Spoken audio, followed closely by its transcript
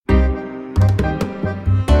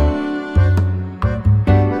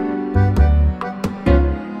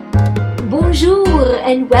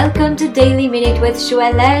and welcome to Daily Minute with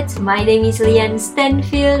Joëlette. My name is Leanne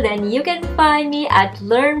Stanfield and you can find me at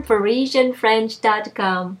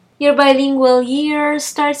learnparisianfrench.com. Your bilingual year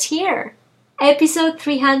starts here. Episode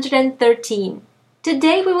 313.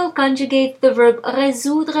 Today we will conjugate the verb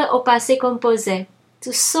résoudre au passé composé,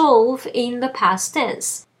 to solve in the past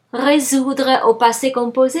tense. Résoudre au passé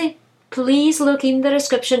composé. Please look in the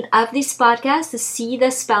description of this podcast to see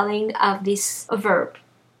the spelling of this verb.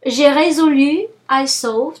 J'ai résolu, I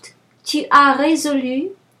solved. Tu as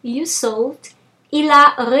résolu, you solved. Il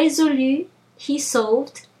a résolu, he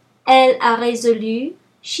solved. Elle a résolu,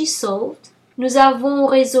 she solved. Nous avons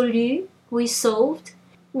résolu, we solved.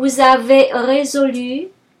 Vous avez résolu,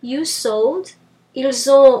 you solved. Ils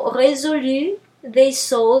ont résolu, they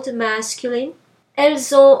solved masculine.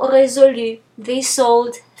 Elles ont résolu, they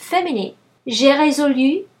solved féminin. J'ai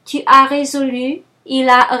résolu, tu as résolu, il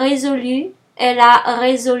a résolu, elle a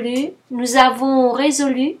résolu, nous avons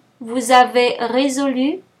résolu, vous avez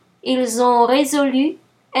résolu, ils ont résolu,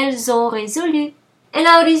 elles ont résolu. And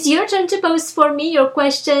now it is your turn to post for me your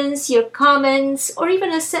questions, your comments, or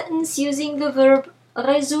even a sentence using the verb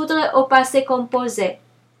résoudre au passé composé.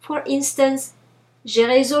 For instance, j'ai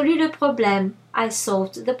résolu le problème, I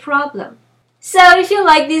solved the problem. So if you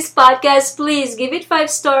like this podcast, please give it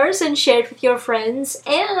 5 stars and share it with your friends.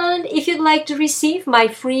 And if you'd like to receive my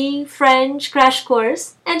free French crash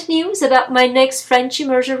course and news about my next French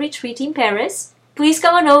immersion retreat in Paris, please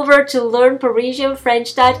come on over to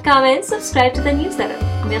learnparisianfrench.com and subscribe to the newsletter.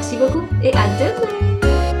 Merci beaucoup et à demain!